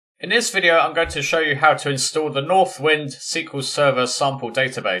In this video, I'm going to show you how to install the Northwind SQL Server sample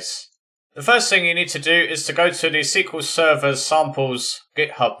database. The first thing you need to do is to go to the SQL Server samples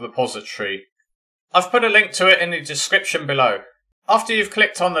GitHub repository. I've put a link to it in the description below. After you've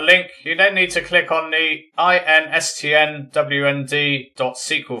clicked on the link, you then need to click on the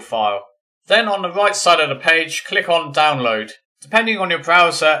instnwnd.sql file. Then on the right side of the page, click on Download. Depending on your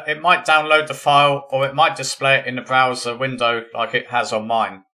browser, it might download the file or it might display it in the browser window like it has on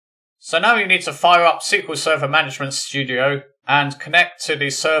mine. So now you need to fire up SQL Server Management Studio and connect to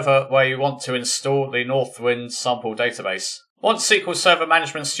the server where you want to install the Northwind sample database. Once SQL Server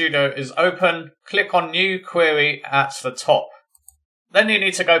Management Studio is open, click on New Query at the top. Then you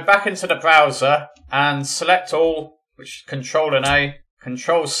need to go back into the browser and select all, which is Control and A,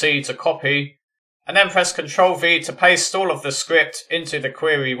 Control C to copy, and then press Control V to paste all of the script into the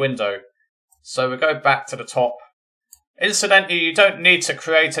query window. So we go back to the top. Incidentally, you don't need to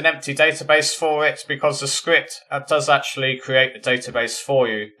create an empty database for it because the script does actually create the database for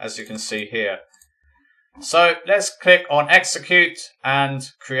you, as you can see here. So let's click on Execute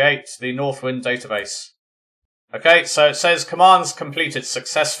and create the Northwind database. Okay, so it says commands completed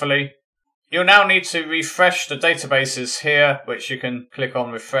successfully. You'll now need to refresh the databases here, which you can click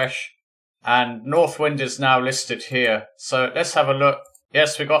on Refresh. And Northwind is now listed here. So let's have a look.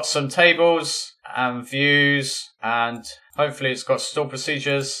 Yes, we've got some tables and views, and hopefully it's got stored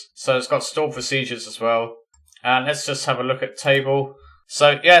procedures. So it's got stored procedures as well. And let's just have a look at table.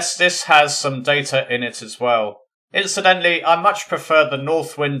 So yes, this has some data in it as well. Incidentally, I much prefer the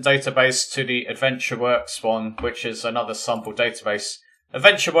Northwind database to the AdventureWorks one, which is another sample database.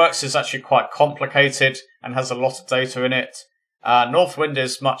 AdventureWorks is actually quite complicated and has a lot of data in it. Northwind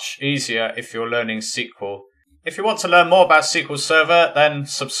is much easier if you're learning SQL. If you want to learn more about SQL Server, then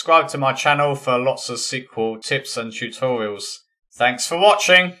subscribe to my channel for lots of SQL tips and tutorials. Thanks for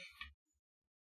watching!